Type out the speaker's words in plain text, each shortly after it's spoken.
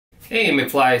Hey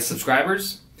McFly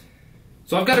subscribers.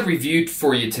 So I've got a review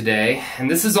for you today,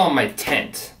 and this is on my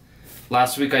tent.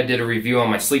 Last week I did a review on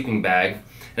my sleeping bag,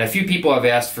 and a few people have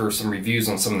asked for some reviews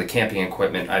on some of the camping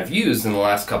equipment I've used in the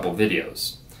last couple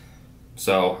videos.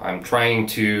 So I'm trying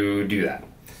to do that.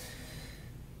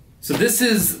 So this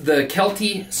is the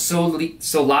Kelty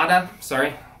Solida,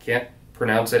 sorry, can't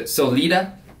pronounce it,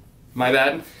 Solida, my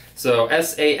bad. So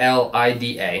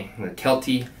S-A-L-I-D-A, the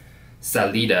Kelty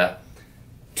Salida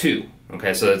 2.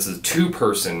 Okay, so it's a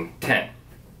two-person tent.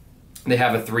 They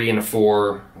have a 3 and a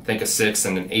 4, I think a 6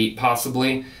 and an 8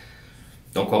 possibly.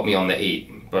 Don't quote me on the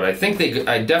 8, but I think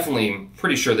I definitely am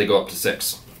pretty sure they go up to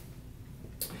 6.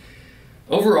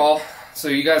 Overall, so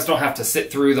you guys don't have to sit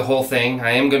through the whole thing.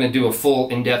 I am going to do a full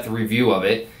in-depth review of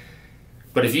it.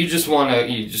 But if you just want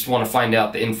to find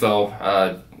out the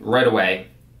info right away,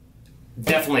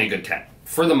 definitely a good tent.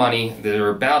 For the money, they're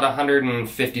about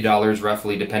 $150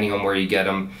 roughly, depending on where you get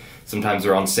them. Sometimes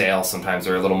they're on sale, sometimes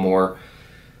they're a little more.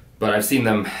 But I've seen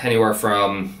them anywhere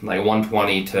from like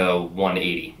 $120 to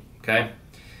 $180, okay?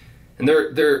 And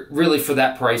they're really, for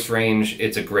that price range,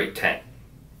 it's a great tent.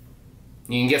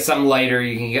 You can get something lighter,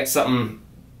 you can get something,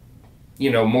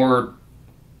 you know, more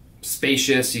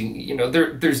spacious. You know,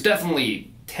 there's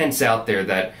definitely tents out there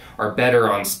that are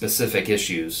better on specific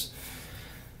issues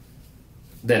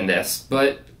than this,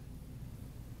 but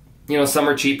you know, some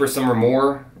are cheaper, some are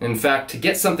more. In fact, to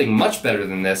get something much better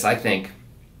than this, I think,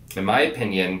 in my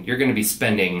opinion, you're going to be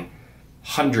spending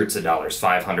hundreds of dollars,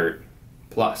 500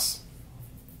 plus,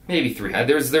 maybe 300.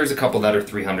 There's a couple that are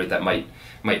 300 that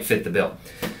might fit the bill.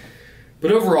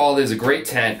 But overall, it is a great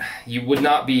tent. You would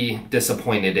not be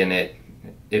disappointed in it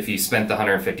if you spent the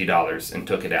 $150 and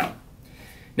took it out.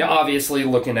 Now, obviously,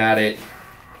 looking at it,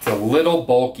 it's a little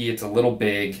bulky, it's a little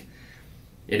big.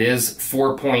 It is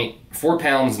 4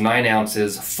 pounds, 9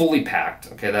 ounces, fully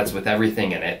packed. Okay, that's with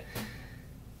everything in it.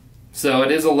 So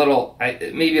it is a little,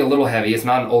 maybe a little heavy. It's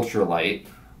not an ultralight.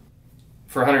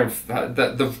 For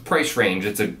the price range,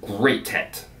 it's a great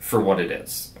tent for what it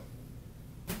is.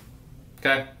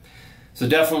 Okay, so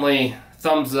definitely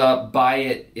thumbs up. Buy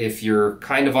it if you're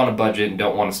kind of on a budget and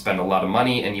don't want to spend a lot of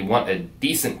money and you want a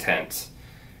decent tent.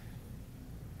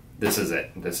 This is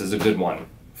it. This is a good one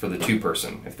for the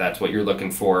two-person, if that's what you're looking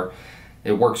for.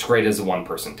 It works great as a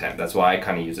one-person tent. That's why I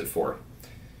kind of use it for.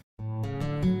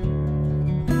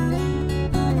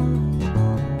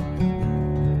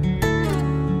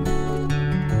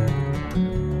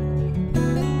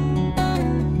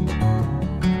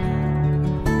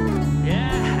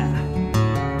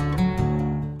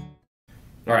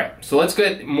 Alright, so let's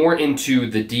get more into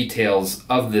the details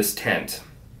of this tent.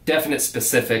 Definite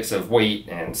specifics of weight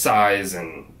and size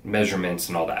and measurements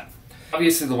and all that.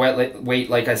 Obviously the weight,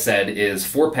 like I said, is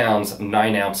 4 pounds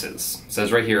 9 ounces. It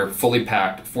says right here, fully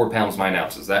packed, 4 pounds 9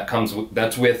 ounces.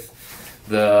 That's with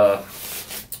the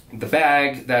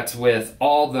bag, that's with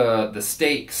all the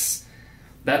stakes,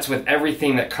 that's with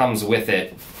everything that comes with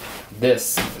it.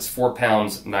 This is 4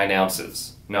 pounds 9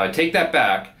 ounces. Now I take that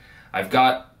back. I've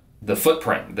got the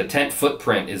footprint, the tent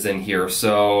footprint is in here,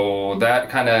 so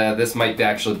that this might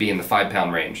actually be in the 5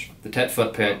 pound range. The tent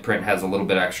footprint has a little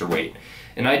bit extra weight.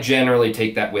 And I generally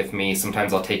take that with me.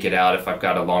 Sometimes I'll take it out if I've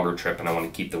got a longer trip and I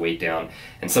want to keep the weight down.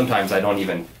 And sometimes I don't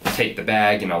even take the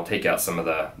bag and I'll take out some of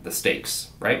the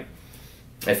stakes, right?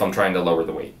 If I'm trying to lower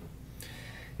the weight.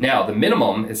 Now, the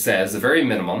minimum, it says, the very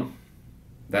minimum,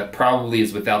 that probably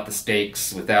is without the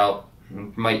stakes,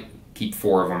 might keep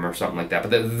 4 of them or something like that.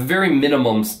 But the very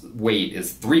minimum weight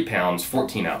is 3 pounds,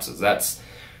 14 ounces. That's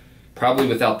probably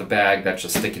without the bag. That's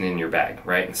just sticking in your bag,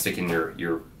 right? And sticking in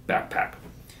your backpack.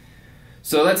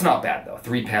 So that's not bad though.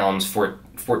 3 pounds,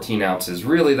 14 ounces.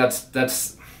 Really, it's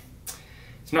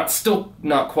still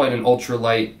not quite an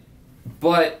ultralight.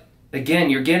 But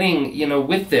again, you're getting, you know,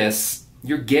 with this,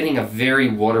 you're getting a very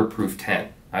waterproof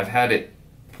tent. I've had it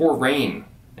pour rain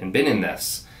and been in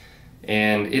this,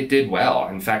 and it did well.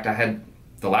 In fact, I had,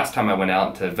 the last time I went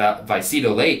out to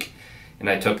Vicito Lake and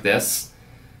I took this,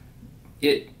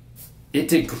 it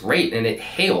did great, and it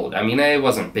hailed. I mean, it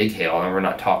wasn't big hail, and we're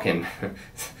not talking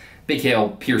big hail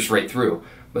pierced right through,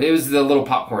 but it was the little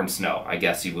popcorn snow, I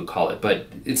guess you would call it. But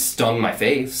it stung my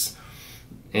face,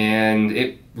 and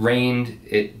it rained,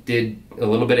 it did a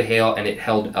little bit of hail, and it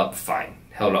held up fine,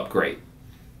 held up great.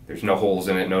 There's no holes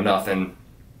in it, no nothing.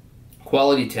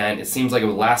 Quality tent. It seems like it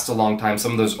would last a long time.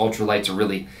 Some of those ultralights are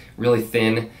really, really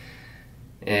thin,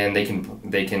 and they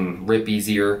can rip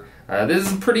easier. This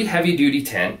is a pretty heavy-duty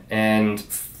tent, and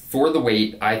for the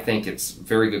weight, I think it's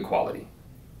very good quality,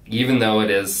 even though it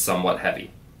is somewhat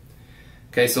heavy.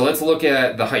 Okay, so let's look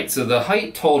at the height. So the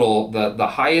height total, the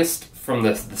highest from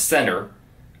the center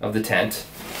of the tent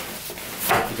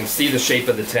You can see the shape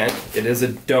of the tent. It is a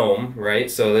dome, right?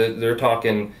 So they're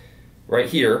talking right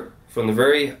here, from the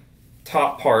very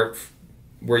top part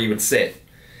where you would sit,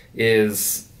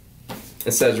 is,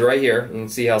 it says right here, you can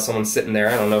see how someone's sitting there.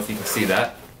 I don't know if you can see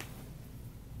that.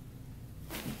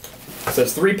 It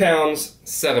says 3 pounds,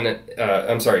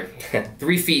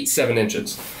 3 feet 7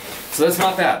 inches. So that's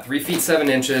not bad. 3 feet 7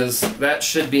 inches. That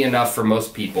should be enough for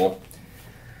most people.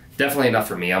 Definitely enough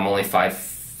for me. I'm only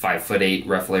 5'8",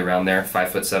 roughly around there,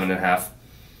 5'7.5".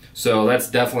 So that's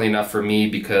definitely enough for me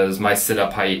because my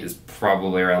sit-up height is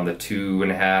probably around the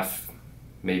 2.5,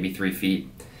 maybe 3 feet.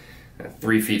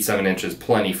 3 feet 7 inches,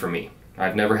 plenty for me.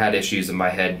 I've never had issues of my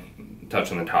head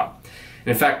touching the top.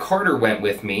 And in fact, Carter went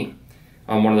with me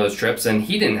on one of those trips, and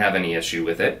he didn't have any issue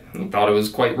with it. He thought it was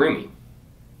quite roomy.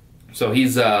 So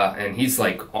he's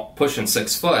like pushing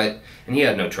 6 foot, and he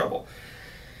had no trouble.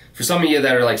 For some of you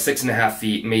that are like 6.5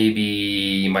 feet, maybe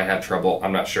you might have trouble.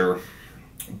 I'm not sure,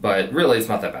 but really it's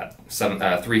not that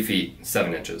bad. 3 feet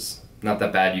 7 inches, not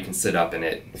that bad. You can sit up in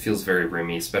it. It feels very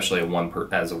roomy, especially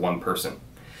as a one person.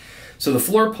 So the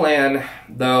floor plan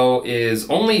though is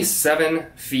only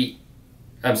 4 feet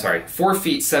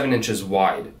 7 inches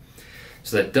wide.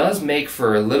 So that does make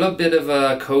for a little bit of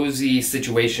a cozy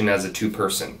situation as a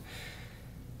 2-person.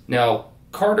 Now,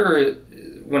 Carter,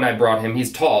 when I brought him,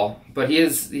 he's tall, but he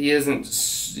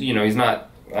isn't, you know, he's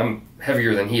not, I'm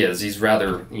heavier than he is. He's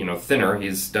rather, you know, thinner.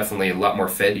 He's definitely a lot more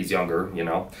fit. He's younger, you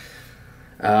know.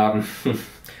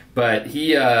 But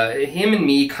him and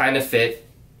me kind of fit,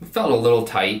 felt a little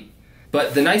tight.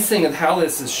 But the nice thing of how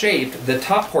this is shaped, the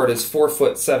top part is 4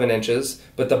 foot 7 inches,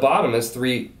 but the bottom is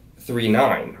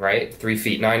 3'9", right? 3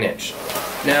 feet 9 inch.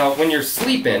 Now, when you're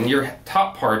sleeping, your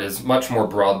top part is much more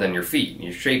broad than your feet.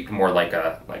 You're shaped more like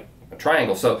a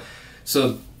triangle. So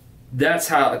that's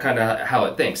how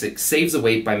it thinks. It saves the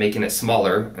weight by making it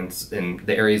smaller in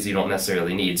the areas you don't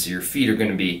necessarily need. So your feet are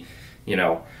going to be, you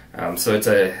know, so it's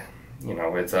a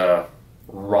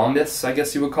rhombus, I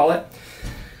guess you would call it.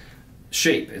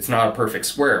 Shape. It's not a perfect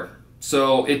square.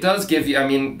 So it does give you, I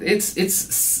mean,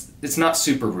 it's not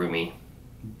super roomy,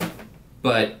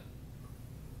 but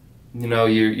you know,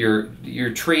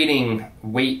 you're trading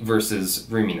weight versus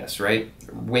roominess, right?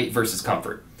 Weight versus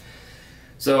comfort.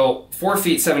 So 4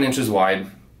 feet 7 inches wide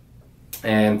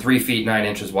and 3 feet 9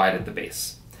 inches wide at the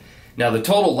base. Now the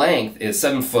total length is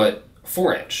 7 foot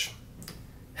 4 inch.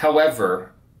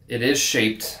 However, it is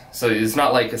shaped, so it's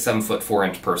not like a 7 foot 4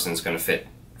 inch person is going to fit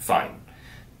fine.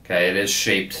 Okay, it is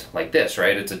shaped like this,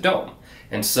 right? It's a dome.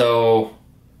 And so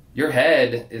your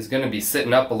head is going to be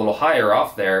sitting up a little higher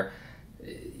off there.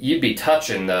 You'd be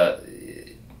touching the,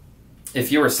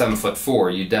 if you were 7 foot 4,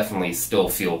 you definitely still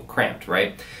feel cramped,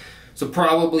 right? So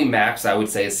probably max, I would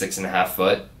say a 6.5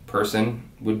 foot person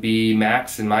would be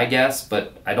max in my guess,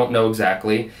 but I don't know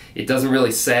exactly. It doesn't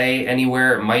really say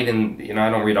anywhere. It might, you know, I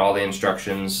don't read all the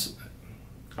instructions.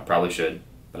 I probably should,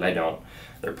 but I don't.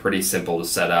 They're pretty simple to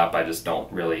set up. I just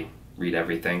don't really read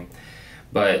everything.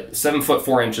 But 7 foot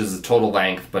 4 inches is the total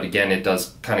length, but again, it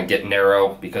does kind of get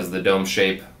narrow because of the dome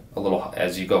shape a little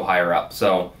as you go higher up.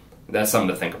 So that's something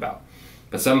to think about.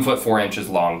 But 7 foot 4 inches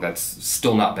long, that's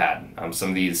still not bad. Some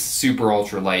of these super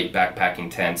ultra light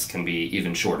backpacking tents can be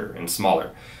even shorter and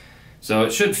smaller. So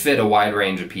it should fit a wide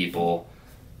range of people.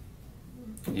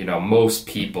 You know, most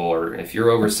people, or if you're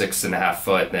over 6.5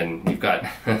 foot, then you've got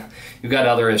you've got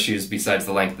other issues besides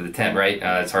the length of the tent, right?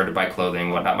 It's hard to buy clothing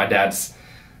and whatnot. My dad's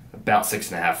about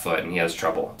 6.5 foot, and he has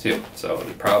trouble too, so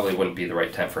it probably wouldn't be the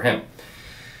right tent for him.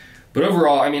 But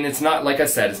overall, I mean, it's not, like I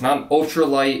said, it's not ultra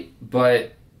light,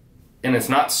 and it's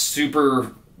not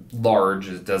super large.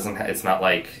 It's not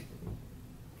like,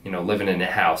 you know, living in a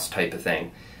house type of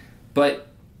thing, but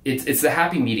it's a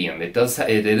happy medium. It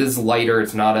is lighter.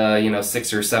 It's not a, you know,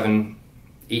 6 or 7,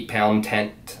 8 pound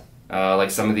tent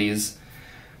like some of these.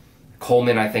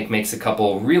 Coleman, I think, makes a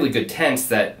couple really good tents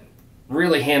that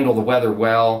really handle the weather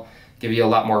well, give you a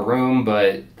lot more room,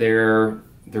 but they're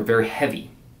very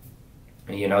heavy.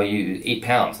 You know, 8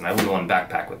 pounds, and I wouldn't want to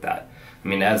backpack with that. I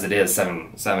mean, as it is,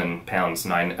 4 pounds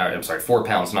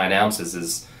 9 ounces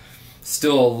is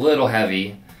still a little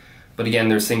heavy. But again,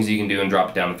 there's things you can do and drop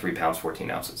it down to 3 pounds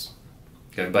 14 ounces.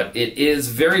 Okay, but it is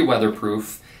very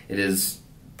weatherproof. It is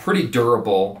pretty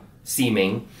durable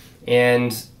seaming,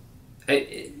 and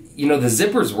you know, the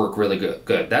zippers work really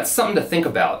good. That's something to think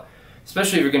about,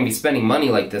 especially if you're going to be spending money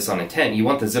like this on a tent. You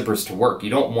want the zippers to work. You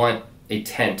don't want a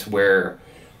tent where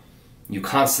you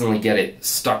constantly get it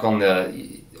stuck on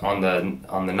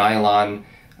the nylon.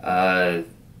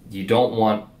 You don't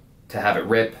want to have it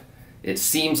rip. It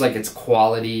seems like it's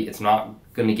quality. It's not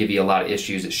going to give you a lot of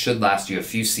issues. It should last you a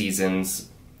few seasons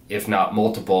if not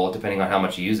multiple, depending on how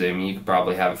much you use it. I mean, you could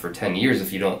probably have it for 10 years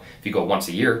if you go once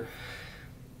a year.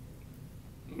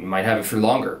 You might have it for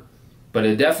longer. But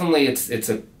it definitely, it's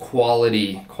a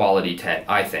quality tent,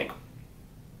 I think,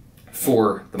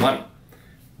 for the money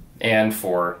and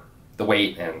for the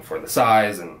weight and for the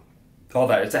size and all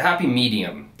that. It's a happy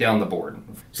medium down the board.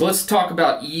 So let's talk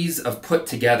about ease of put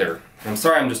together. I'm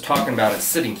sorry I'm just talking about it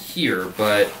sitting here,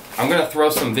 but I'm gonna throw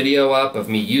some video up of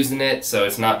me using it, so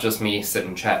it's not just me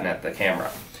sitting chatting at the camera.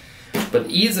 But the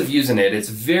ease of using it, it's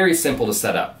very simple to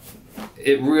set up.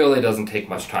 It really doesn't take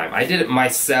much time. I did it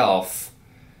myself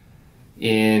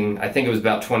in, I think it was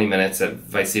about 20 minutes at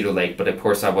Vicito Lake, but of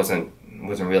course I wasn't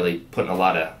really putting a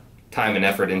lot of time and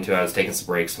effort into it. I was taking some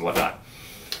breaks and whatnot.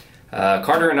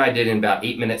 Carter and I did in about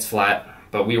 8 minutes flat,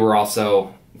 but we were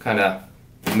also kind of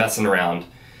messing around.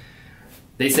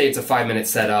 They say it's a 5-minute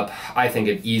setup. I think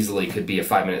it easily could be a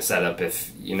 5-minute setup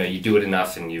if you do it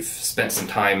enough and you've spent some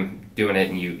time doing it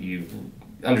and you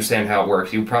understand how it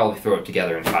works. You would probably throw it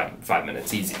together in five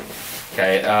minutes, easy.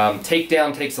 Okay,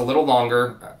 takedown takes a little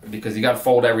longer because you got to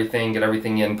fold everything, get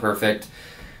everything in perfect.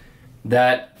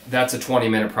 That's a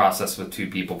 20-minute process with 2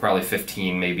 people, probably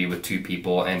 15 maybe with 2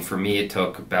 people, and for me it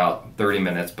took about 30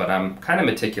 minutes, but I'm kind of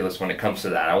meticulous when it comes to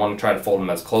that. I want to try to fold them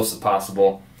as close as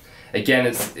possible.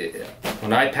 Again,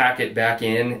 when I pack it back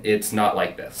in, it's not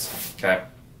like this, okay?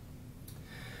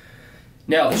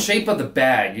 Now, the shape of the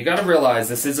bag, you got to realize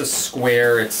this is a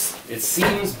square. It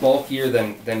seems bulkier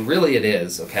than really it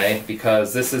is, okay?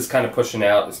 Because this is kind of pushing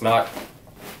out. It's not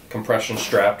compression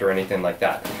strapped or anything like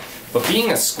that. But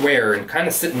being a square and kind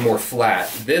of sitting more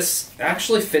flat, this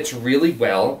actually fits really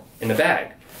well in the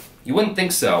bag. You wouldn't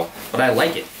think so, but I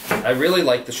like it. I really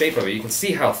like the shape of it. You can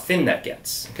see how thin that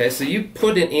gets. Okay, so you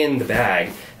put it in the bag,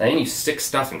 and then you stick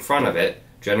stuff in front of it.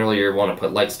 Generally, you want to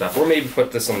put light stuff, or maybe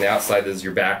put this on the outside as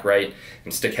your back, right,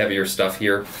 and stick heavier stuff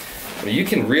here. But you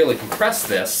can really compress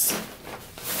this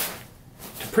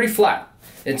to pretty flat.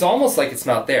 It's almost like it's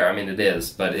not there. I mean, it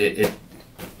is, but it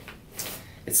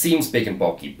seems big and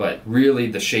bulky, but really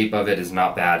the shape of it is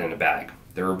not bad in a bag.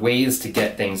 There are ways to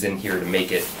get things in here to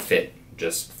make it fit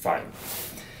just fine.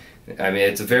 I mean,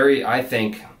 it's a very, I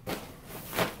think,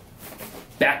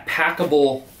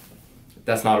 backpackable,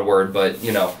 that's not a word, but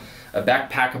a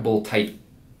backpackable type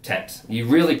tent. You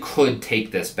really could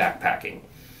take this backpacking.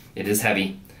 It is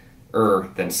heavier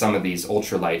than some of these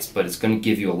ultralights, but it's going to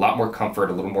give you a lot more comfort,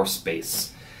 a little more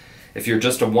space. If you're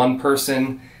just a one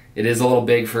person, it is a little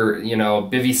big for,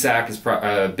 bivy sack is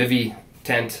bivy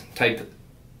tent type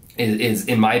is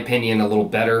in my opinion a little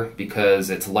better because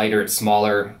it's lighter, it's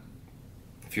smaller.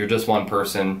 If you're just one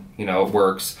person, it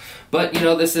works. But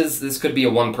this could be a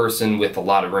one person with a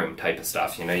lot of room type of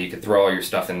stuff. You could throw all your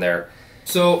stuff in there.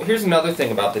 So here's another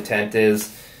thing about the tent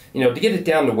is, to get it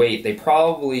down to weight, you're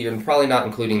probably not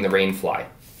including the rain fly.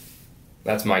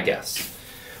 That's my guess.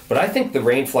 But I think the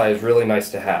rain fly is really nice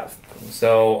to have.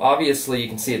 So obviously you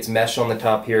can see it's mesh on the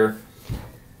top here.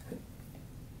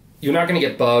 You're not going to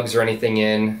get bugs or anything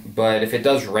in, but if it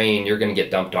does rain, you're going to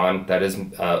get dumped on. That is,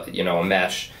 a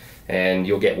mesh, and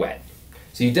you'll get wet.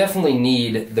 So you definitely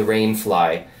need the rain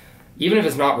fly. Even if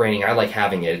it's not raining, I like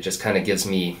having it. It just kind of gives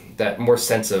me that more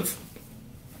sense of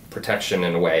protection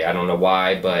in a way. I don't know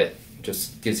why, but it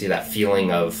just gives you that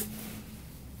feeling of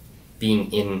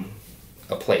being in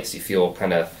a place. You feel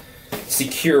kind of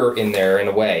secure in there in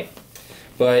a way.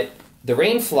 But the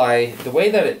rain fly, the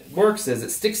way that it works is it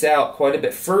sticks out quite a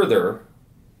bit further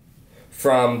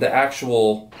from the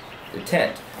actual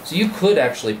tent. So you could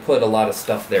actually put a lot of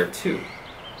stuff there too.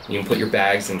 You can put your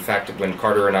bags. In fact, when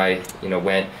Carter and I,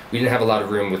 went, we didn't have a lot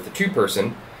of room with the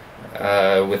 2-person.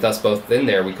 With us both in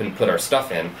there, we couldn't put our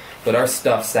stuff in, but our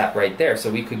stuff sat right there,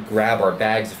 so we could grab our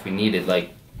bags if we needed,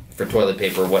 like for toilet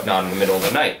paper or whatnot in the middle of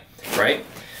the night, right?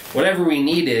 Whatever we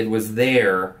needed was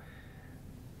there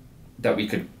that we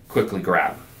could quickly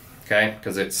grab, okay?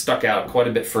 Because it stuck out quite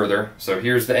a bit further. So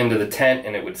here's the end of the tent,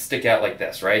 and it would stick out like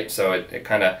this, right? So it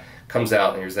kind of comes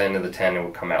out, and here's the end of the tent, and it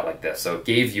would come out like this. So it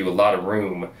gave you a lot of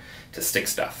room to stick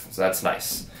stuff, so that's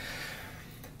nice.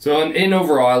 So in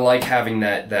overall, I like having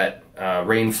that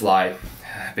rain fly,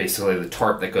 basically the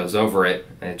tarp that goes over it,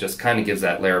 and it just kind of gives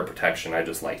that layer of protection. I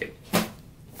just like it.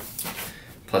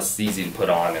 Plus it's easy to put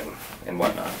on and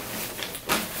whatnot.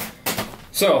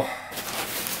 So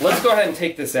let's go ahead and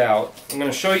take this out. I'm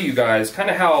going to show you guys kind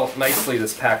of how nicely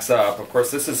this packs up. Of course,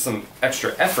 this is some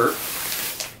extra effort.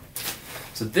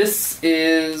 So this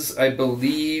is, I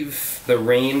believe, the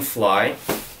rain fly.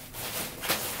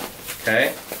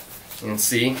 Okay. You can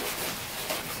see.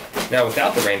 Now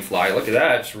without the rain fly, look at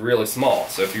that, it's really small.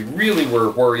 So if you really were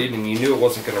worried and you knew it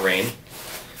wasn't going to rain,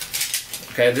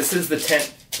 okay, this is the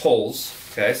tent poles.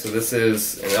 Okay, so this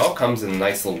is, and it all comes in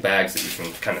nice little bags that you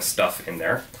can kind of stuff in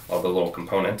there, all the little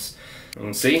components.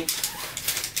 And see?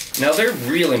 Now they're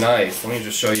really nice. Let me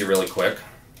just show you really quick.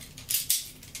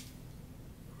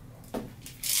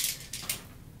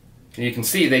 You can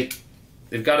see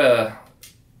they've got a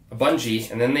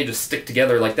bungee, and then they just stick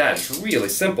together like that. It's really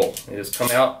simple. They just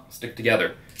come out, stick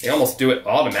together. They almost do it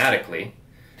automatically.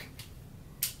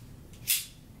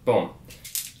 Boom.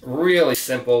 Really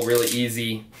simple, really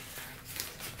easy.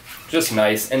 Just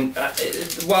nice. And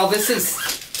while this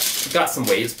is got some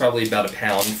weight, it's probably about a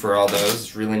pound for all those.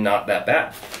 It's really not that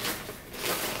bad.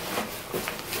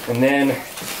 And then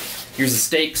here's the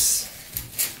stakes.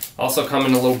 Also come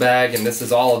in a little bag, and this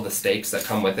is all of the stakes that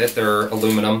come with it. They're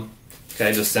aluminum.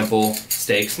 Okay, just simple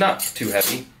stakes, not too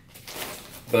heavy,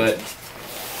 but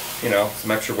you know,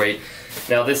 some extra weight.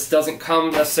 Now this doesn't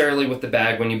come necessarily with the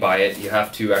bag when you buy it. You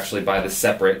have to actually buy this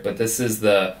separate, but this is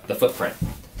the footprint.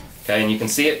 Okay, and you can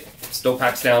see it still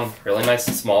packs down really nice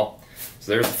and small.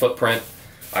 So there's the footprint.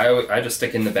 I just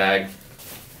stick in the bag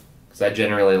because I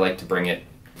generally like to bring it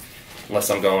unless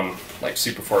I'm going like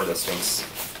super far distance.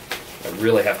 I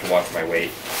really have to watch my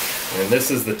weight. And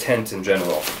this is the tent in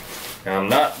general. Now, I'm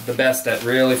not the best at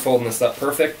really folding this up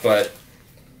perfect, but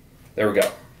there we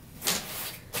go.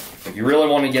 If you really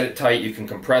want to get it tight, you can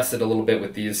compress it a little bit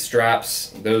with these straps.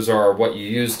 Those are what you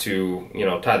use to, you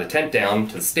know, tie the tent down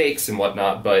to the stakes and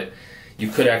whatnot, but you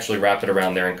could actually wrap it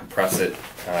around there and compress it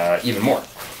even more.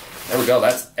 There we go,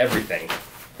 that's everything.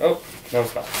 Oh, no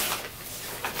it's not.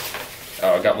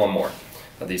 Oh, I got one more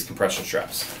of these compression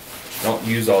straps. Don't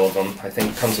use all of them. I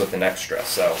think it comes with an extra,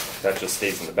 so that just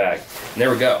stays in the bag. And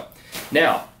there we go.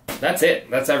 Now, that's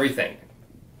it. That's everything.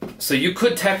 So you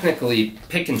could technically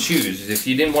pick and choose. If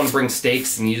you didn't want to bring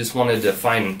stakes and you just wanted to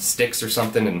find sticks or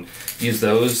something and use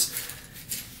those,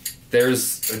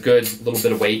 there's a good little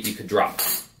bit of weight you could drop.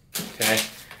 Okay?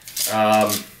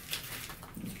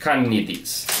 You kind of need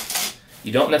these.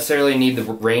 You don't necessarily need the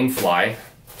rain fly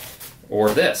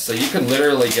or this. So you could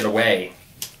literally get away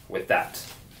with that,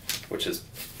 which is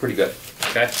pretty good,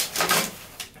 okay?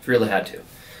 If you really had to.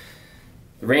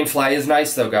 The rain fly is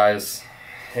nice though, guys.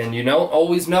 And you don't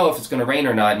always know if it's gonna rain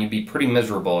or not, and you'd be pretty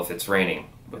miserable if it's raining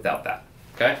without that,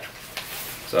 okay?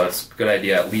 So it's a good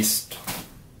idea at least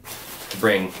to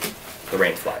bring the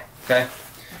rain fly, okay?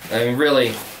 I mean,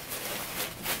 really,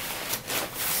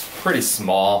 pretty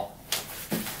small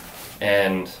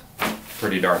and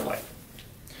pretty darn light.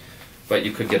 But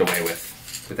you could get away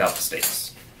without the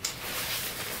stakes.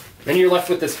 Then you're left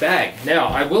with this bag. Now,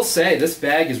 I will say this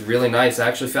bag is really nice. I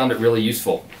actually found it really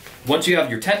useful. Once you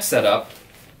have your tent set up,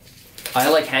 I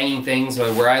like hanging things.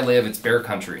 Where I live, it's bear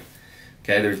country.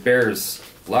 Okay, there's bears,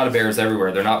 a lot of bears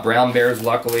everywhere. They're not brown bears,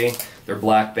 luckily. They're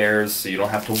black bears, so you don't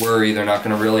have to worry. They're not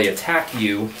going to really attack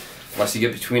you unless you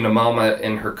get between a mama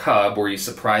and her cub, or you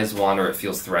surprise one, or it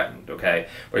feels threatened, okay?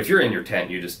 But if you're in your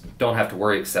tent, you just don't have to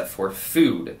worry except for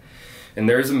food. And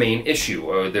there's a main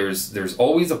issue. There's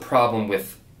always a problem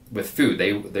with food.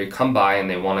 They come by and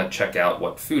they want to check out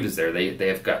what food is there.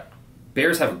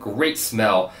 Bears have a great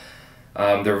smell.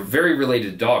 They're very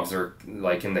related to dogs. They're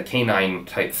like in the canine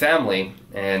type family,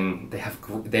 and they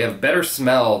have better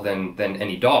smell than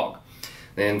any dog.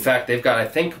 In fact, they've got, I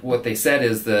think what they said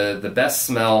is the best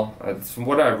smell, from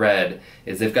what I read,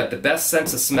 is they've got the best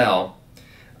sense of smell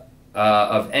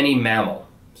of any mammal.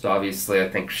 So obviously I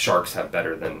think sharks have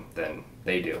better than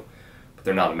they do, but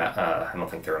they're not I don't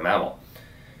think they're a mammal.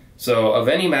 So of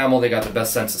any mammal, they got the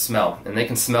best sense of smell, and they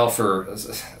can smell for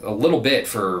a little bit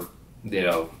for, you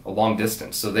know, a long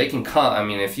distance. So they can come, I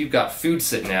mean, if you've got food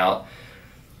sitting out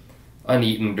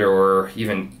uneaten, or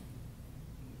even,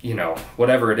 you know,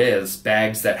 whatever it is,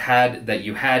 bags that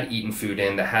you had eaten food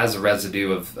in that has a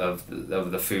residue of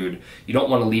the food, you don't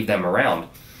want to leave them around.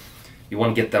 You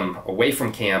want to get them away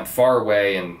from camp, far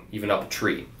away, and even up a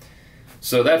tree.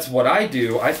 So that's what I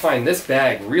do. I find this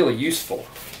bag really useful.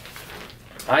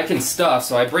 I can stuff,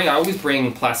 so I always bring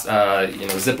you know,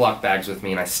 Ziploc bags with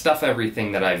me, and I stuff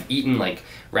everything that I've eaten, like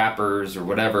wrappers or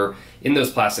whatever, in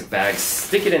those plastic bags,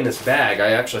 stick it in this bag.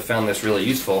 I actually found this really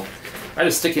useful. I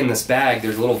just stick it in this bag.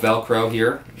 There's a little Velcro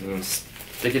here, and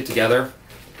stick it together,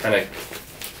 kind of,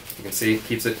 you can see,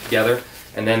 keeps it together,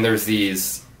 and then there's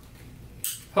these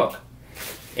hook.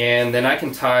 And then I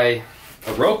can tie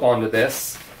a rope onto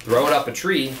this, throw it up a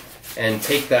tree, and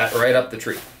take that right up the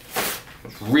tree.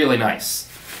 It's really nice.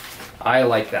 I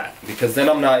like that, because then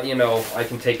I'm not, you know, I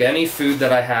can take any food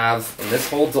that I have, and this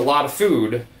holds a lot of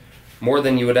food, more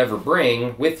than you would ever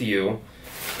bring with you.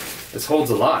 This holds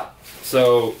a lot.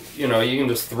 So, you know, you can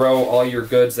just throw all your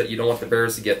goods that you don't want the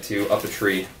bears to get to up a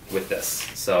tree with this.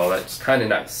 So that's kind of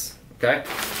nice, okay?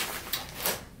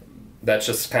 that's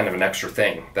just kind of an extra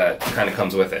thing that kind of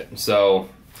comes with it. So,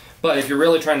 but if you're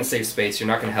really trying to save space, you're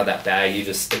not going to have that bag. You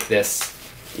just stick this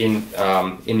in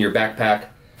your backpack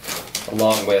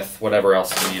along with whatever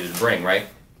else you needed to bring, right?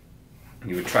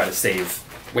 You would try to save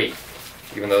weight.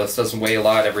 Even though this doesn't weigh a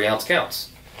lot, every ounce counts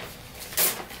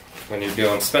when you're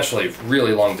doing especially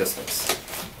really long distance.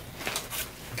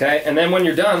 Okay, and then when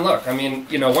you're done, look, I mean,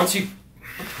 you know, once you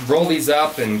roll these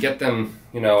up and get them,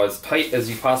 you know, as tight as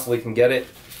you possibly can get it,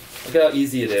 look how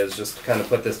easy it is just to kind of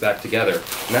put this back together.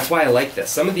 And that's why I like this.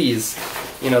 Some of these,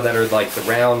 you know, that are like the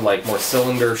round, like more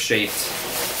cylinder shaped,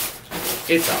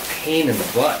 it's a pain in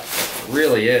the butt. It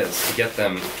really is to get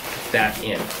them back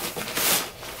in.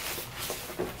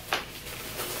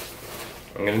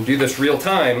 I'm going to do this real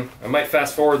time. I might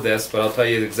fast forward this, but I'll tell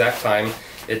you the exact time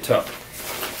it took.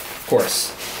 Of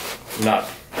course, I'm not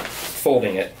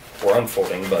folding it or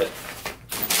unfolding, but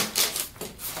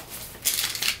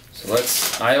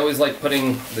so I always like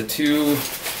putting the two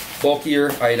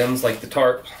bulkier items like the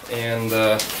tarp and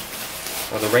the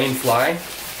rain fly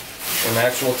and the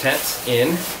actual tent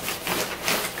in.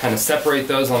 Kind of separate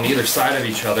those on either side of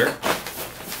each other.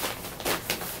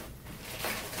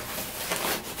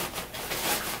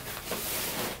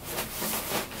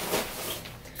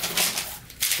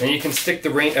 Then you can stick the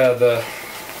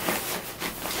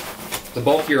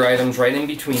bulkier items right in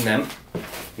between them.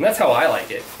 And that's how I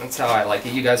like it. That's how I like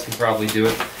it. You guys can probably do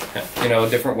it, you know, a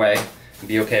different way and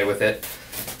be okay with it.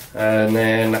 And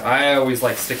then I always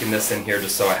like sticking this in here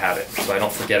just so I have it, so I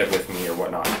don't forget it with me or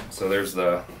whatnot. So there's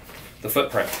the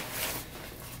footprint.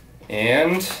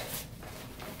 And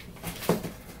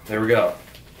there we go.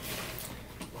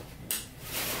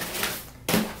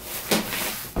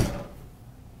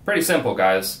 Pretty simple,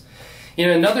 guys. You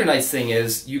know, another nice thing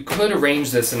is you could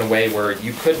arrange this in a way where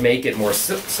you could make it more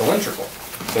cylindrical.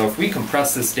 So if we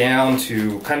compress this down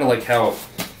to kind of like how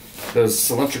those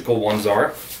cylindrical ones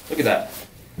are, look at that.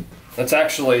 That's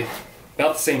actually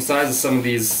about the same size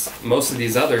as most of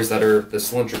these others that are the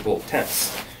cylindrical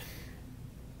tents.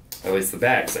 At least the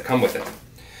bags that come with it.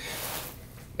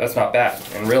 That's not bad.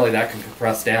 And really that can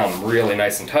compress down really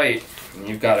nice and tight. And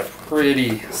you've got a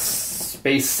pretty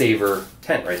space saver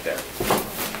tent right there.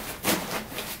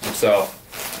 So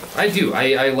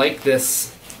I like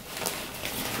this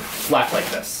flat like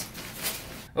this.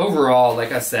 Overall,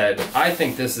 like I said, I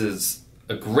think this is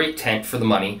a great tent for the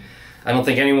money. I don't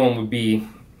think anyone would be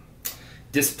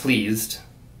displeased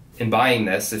in buying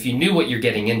this if you knew what you're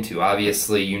getting into.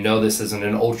 Obviously, you know this isn't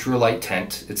an ultralight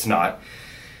tent. It's not.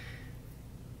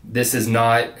 This is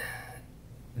not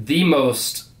the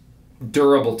most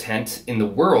durable tent in the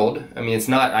world. I mean, it's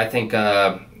not. I think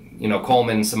you know,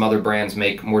 Coleman and some other brands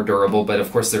make more durable, but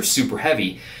of course they're super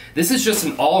heavy. This is just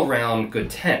an all-around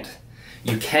good tent.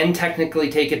 You can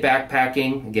technically take it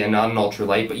backpacking. Again, not an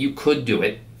ultralight, but you could do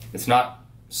it. It's not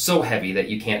so heavy that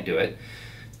you can't do it.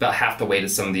 It's about half the weight of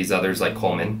some of these others like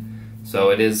Coleman, so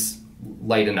it is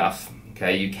light enough.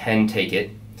 Okay, you can take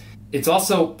it. It's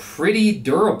also pretty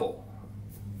durable.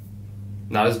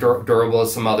 Not as durable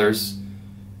as some others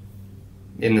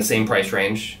in the same price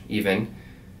range, even,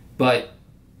 but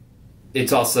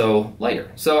it's also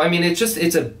lighter. So I mean,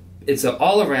 it's an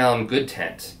all-around good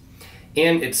tent,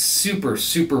 and it's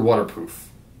super waterproof.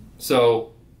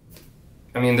 So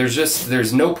I mean,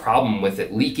 there's no problem with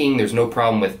it leaking. There's no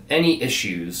problem with any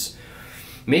issues.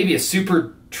 Maybe a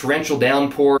super torrential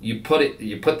downpour. You put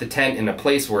the tent in a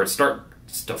place where it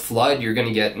starts to flood. You're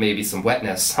gonna get maybe some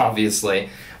wetness, obviously.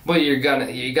 But you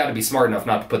gotta be smart enough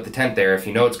not to put the tent there. If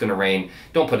you know it's gonna rain,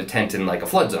 don't put a tent in like a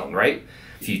flood zone, right?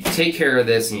 If you take care of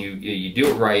this and you do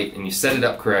it right and you set it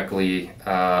up correctly,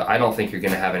 I don't think you're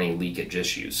gonna have any leakage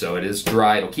issues. So it is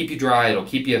dry. It'll keep you dry. It'll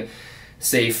keep you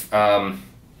safe.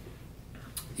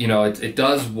 You know, it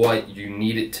does what you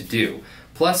need it to do.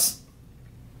 Plus,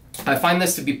 I find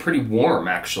this to be pretty warm,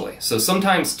 actually. So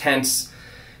sometimes tents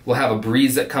will have a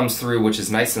breeze that comes through, which is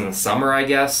nice in the summer, I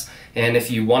guess. And if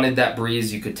you wanted that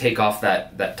breeze, you could take off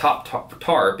that top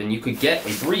tarp, and you could get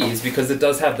a breeze because it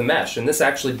does have the mesh. And this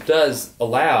actually does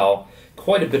allow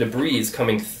quite a bit of breeze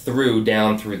coming through,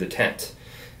 down through the tent.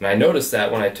 And I noticed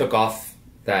that when I took off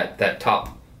that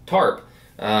top tarp,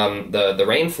 the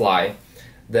rain fly,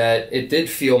 that it did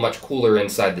feel much cooler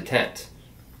inside the tent.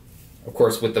 Of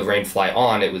course, with the rain fly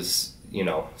on, it was, you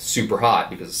know, super hot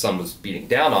because the sun was beating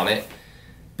down on it.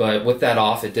 But with that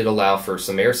off, it did allow for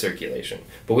some air circulation.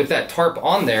 But with that tarp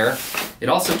on there, it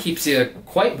also keeps you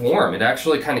quite warm. It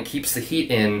actually kind of keeps the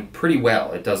heat in pretty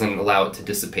well. It doesn't allow it to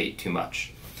dissipate too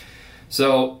much.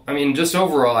 So, I mean, just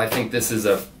overall, I think this is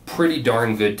a pretty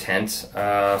darn good tent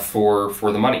for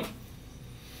the money.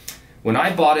 When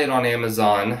I bought it on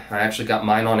Amazon, I actually got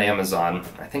mine on Amazon.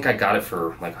 I think I got it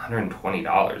for like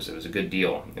 $120. It was a good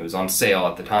deal. It was on sale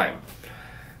at the time.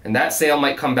 And that sale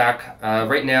might come back.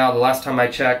 Right now, the last time I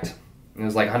checked, it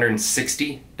was like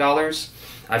 $160.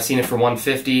 I've seen it for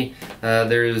 $150.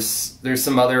 There's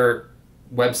some other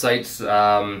websites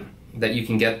that you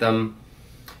can get them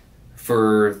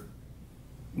for,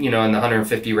 you know, in the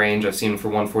 150 range. I've seen them for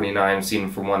 $149. I've seen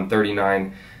them for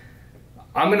 $139.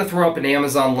 I'm gonna throw up an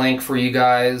Amazon link for you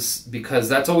guys because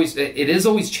that's always, it is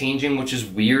always changing, which is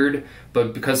weird,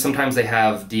 but because sometimes they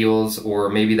have deals, or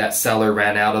maybe that seller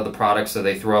ran out of the product, so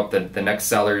they throw up the next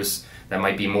sellers that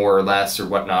might be more or less or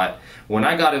whatnot. When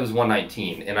I got it, it was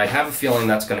 $119, and I have a feeling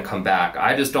that's gonna come back.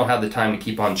 I just don't have the time to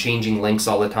keep on changing links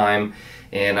all the time,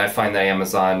 and I find that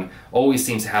Amazon always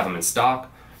seems to have them in stock,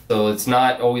 so it's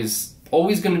not always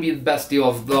going to be the best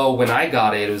deal, though when I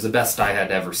got it, it was the best I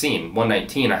had ever seen.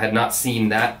 $119, I had not seen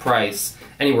that price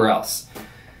anywhere else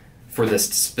for this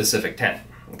specific tent,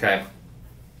 okay?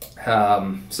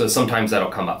 So sometimes that'll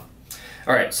come up.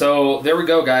 All right, so there we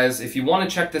go, guys. If you want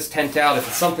to check this tent out, if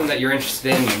it's something that you're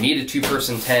interested in, you need a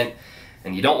 2-person tent,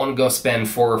 and you don't want to go spend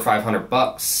 $400 or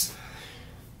 $500,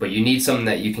 but you need something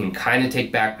that you can kind of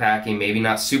take backpacking, maybe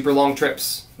not super long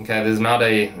trips, okay? There's not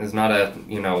a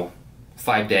you know,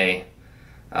 5-day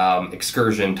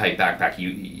excursion type backpack.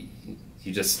 You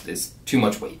just, it's too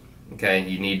much weight, okay?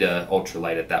 You need to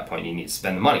ultralight at that point. You need to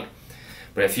spend the money.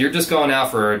 But if you're just going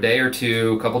out for a day or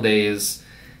two, a couple days,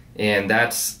 and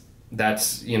that's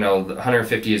you know,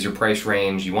 150 is your price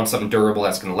range, you want something durable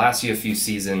that's going to last you a few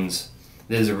seasons,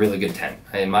 this is a really good tent.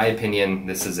 In my opinion,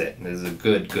 this is it. This is a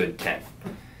good tent.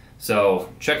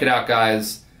 So check it out,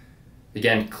 guys.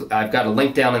 Again, I've got a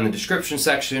link down in the description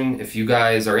section. If you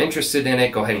guys are interested in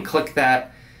it, go ahead and click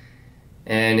that,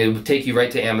 and it will take you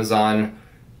right to Amazon.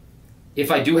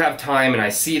 If I do have time and I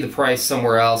see the price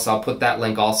somewhere else, I'll put that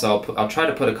link also. I'll try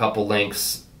to put a couple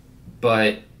links,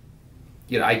 but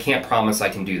you know, I can't promise I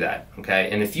can do that, okay?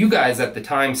 And if you guys at the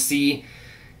time see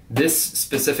this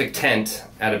specific tent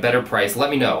at a better price, let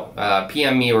me know.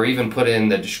 PM me, or even put it in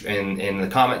the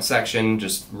comment section.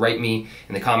 Just write me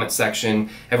in the comment section.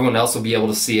 Everyone else will be able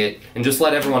to see it, and just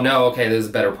let everyone know, okay, there's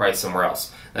a better price somewhere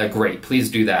else. Great,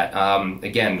 please do that.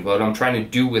 Again, what I'm trying to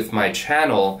do with my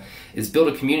channel is build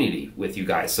a community with you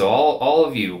guys. So all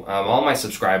of you, all my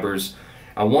subscribers,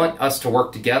 I want us to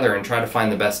work together and try to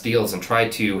find the best deals and try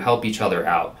to help each other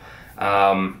out.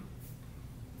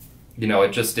 You know,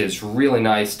 it just is really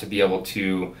nice to be able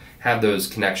to have those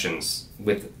connections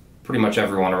with pretty much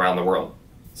everyone around the world.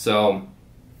 So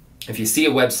if you see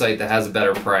a website that has a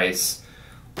better price,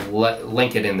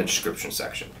 link it in the description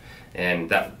section, and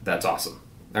that's awesome.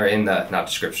 Or in the, not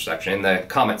description section, in the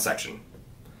comment section.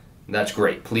 That's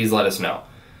great. Please let us know,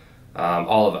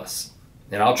 all of us.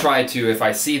 And I'll try to, if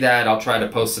I see that, I'll try to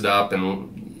post it up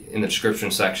and in the description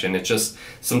section. It's just,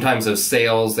 sometimes those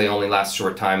sales, they only last a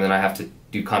short time, then I have to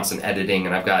do constant editing,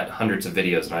 and I've got hundreds of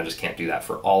videos, and I just can't do that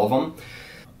for all of them.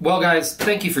 Well, guys,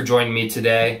 thank you for joining me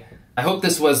today. I hope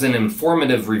this was an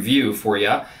informative review for you,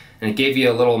 and it gave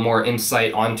you a little more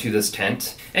insight onto this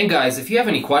tent. And guys, if you have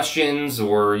any questions,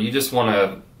 or you just want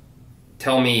to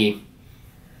tell me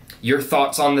your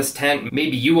thoughts on this tent,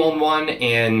 maybe you own one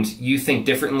and you think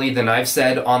differently than I've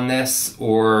said on this,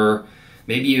 or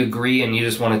maybe you agree and you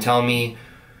just want to tell me,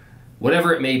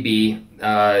 whatever it may be,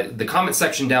 the comment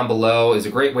section down below is a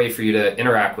great way for you to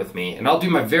interact with me, and I'll do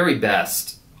my very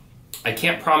best. I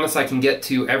can't promise I can get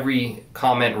to every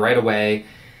comment right away,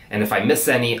 and if I miss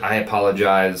any, I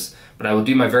apologize, but I will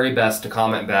do my very best to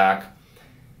comment back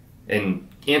and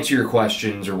answer your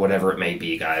questions or whatever it may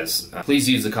be, guys. Please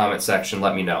use the comment section,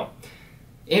 let me know.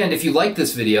 And if you like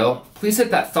this video, please hit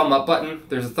that thumb up button.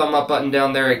 There's a thumb up button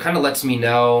down there. It kind of lets me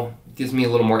know, gives me a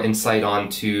little more insight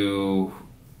onto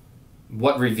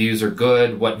what reviews are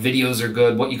good, what videos are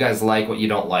good, what you guys like, what you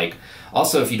don't like.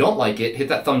 Also, if you don't like it, hit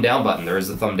that thumb down button. There is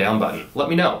a thumb down button. Let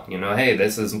me know, you know, hey,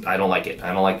 I don't like it.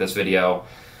 I don't like this video.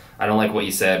 I don't like what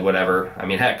you said, whatever. I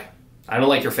mean, heck, I don't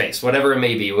like your face, whatever it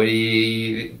may be,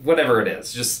 whatever it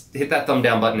is. Just hit that thumb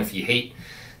down button if you hate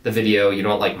the video, you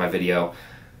don't like my video,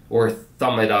 or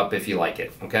thumb it up if you like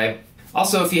it, okay?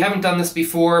 Also, if you haven't done this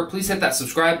before, please hit that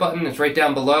subscribe button. It's right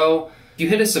down below. If you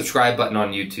hit a subscribe button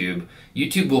on YouTube,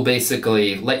 YouTube will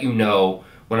basically let you know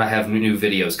when I have new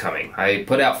videos coming. I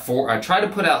try to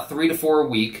put out 3 to 4 a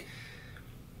week.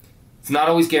 It's not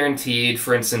always guaranteed.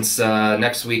 For instance,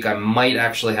 next week I might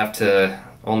actually have to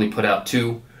only put out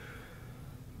 2.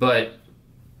 But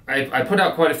I put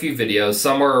out quite a few videos.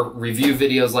 Some are review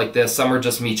videos like this, some are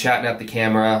just me chatting at the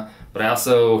camera, but I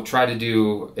also try to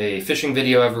do a fishing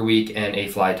video every week and a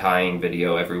fly tying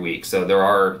video every week. So there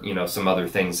are, you know, some other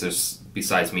things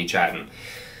besides me chatting.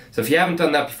 So if you haven't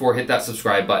done that before, hit that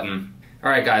subscribe button.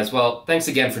 Alright guys, well, thanks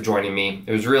again for joining me.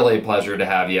 It was really a pleasure to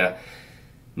have you.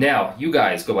 Now, you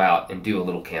guys go out and do a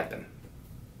little camping.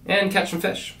 And catch some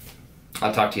fish.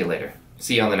 I'll talk to you later.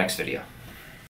 See you on the next video.